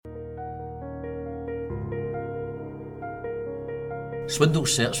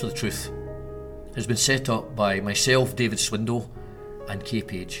Swindle's Search for the Truth has been set up by myself, David Swindle, and Kay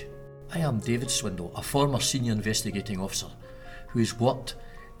Page. I am David Swindle, a former senior investigating officer who has worked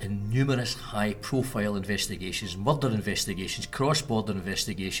in numerous high-profile investigations, murder investigations, cross-border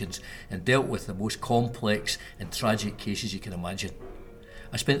investigations, and dealt with the most complex and tragic cases you can imagine.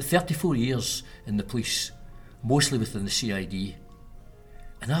 I spent 34 years in the police, mostly within the CID,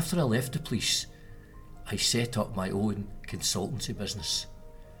 and after I left the police, I set up my own consultancy business.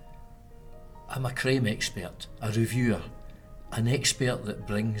 I'm a crime expert, a reviewer, an expert that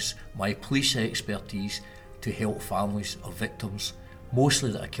brings my police expertise to help families of victims,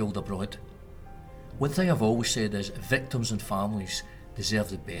 mostly that are killed abroad. One thing I've always said is victims and families deserve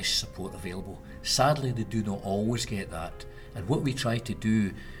the best support available. Sadly, they do not always get that. And what we try to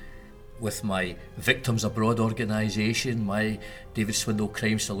do with my Victims Abroad organisation, my David Swindle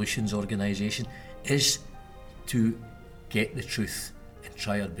Crime Solutions organisation, is to get the truth and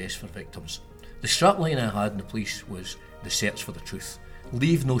try our best for victims. The strapline I had in the police was the search for the truth.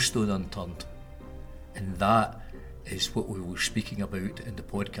 Leave no stone unturned. And that is what we were speaking about in the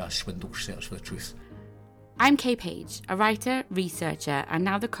podcast Swindle's Search for the Truth. I'm Kay Page, a writer, researcher, and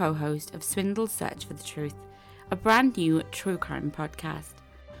now the co-host of Swindle's Search for the Truth, a brand new true crime podcast.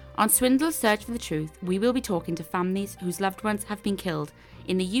 On Swindle's Search for the Truth, we will be talking to families whose loved ones have been killed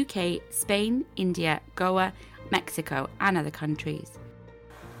in the UK, Spain, India, Goa, Mexico, and other countries.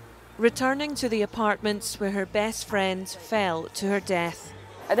 Returning to the apartments where her best friend fell to her death.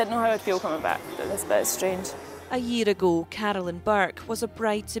 I didn't know how I'd feel coming back. This bit is strange. A year ago, Carolyn Burke was a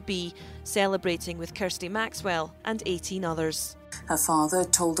bride-to-be, celebrating with Kirsty Maxwell and 18 others. Her father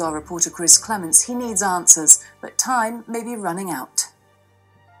told our reporter Chris Clements he needs answers, but time may be running out.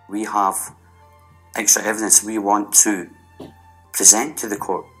 We have extra evidence we want to present to the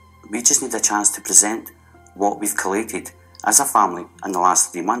court. We just need a chance to present what we've collated as a family in the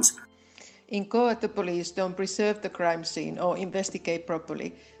last 3 months. In court, the police don't preserve the crime scene or investigate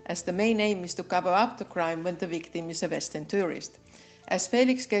properly, as the main aim is to cover up the crime when the victim is a Western tourist. As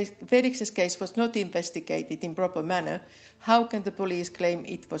Felix's case was not investigated in proper manner, how can the police claim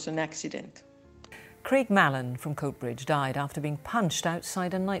it was an accident? Craig Mallon from Coatbridge died after being punched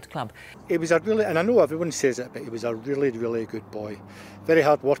outside a nightclub. He was a really, and I know everyone says it, but he was a really, really good boy. Very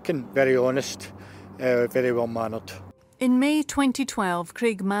hard working, very honest, very well mannered. In May 2012,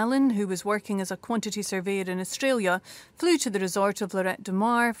 Craig Mallon, who was working as a quantity surveyor in Australia, flew to the resort of Lloret de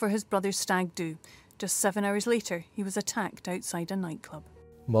Mar for his brother's stag do. Just 7 hours later, he was attacked outside a nightclub.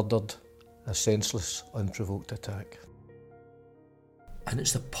 Murdered, a senseless, unprovoked attack. And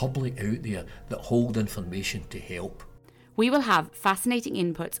it's the public out there that hold information to help. We will have fascinating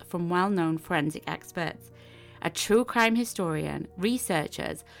inputs from well-known forensic experts, a true crime historian,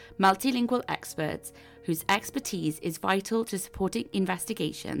 researchers, multilingual experts whose expertise is vital to supporting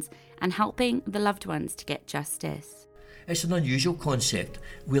investigations and helping the loved ones to get justice. It's an unusual concept.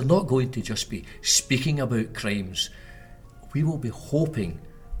 We're not going to just be speaking about crimes. We will be hoping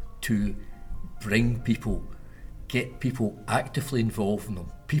to bring people, get people actively involved in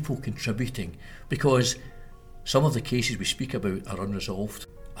them, people contributing, because some of the cases we speak about are unresolved.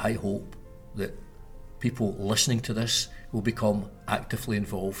 I hope that people listening to this will become actively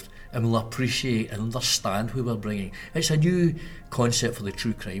involved and will appreciate and understand who we're bringing. It's a new concept for the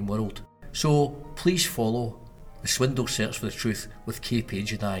true crime world. So please follow the Swindle Search for the Truth with Kay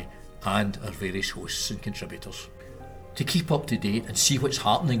Page and I and our various hosts and contributors. To keep up to date and see what's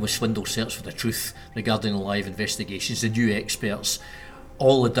happening with Swindle Search for the Truth regarding the live investigations, the new experts,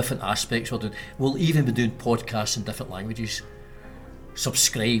 all the different aspects we're doing, we'll even be doing podcasts in different languages.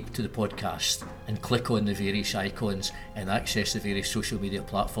 Subscribe to the podcast and click on the various icons and access the various social media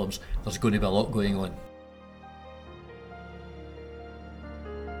platforms. There's going to be a lot going on.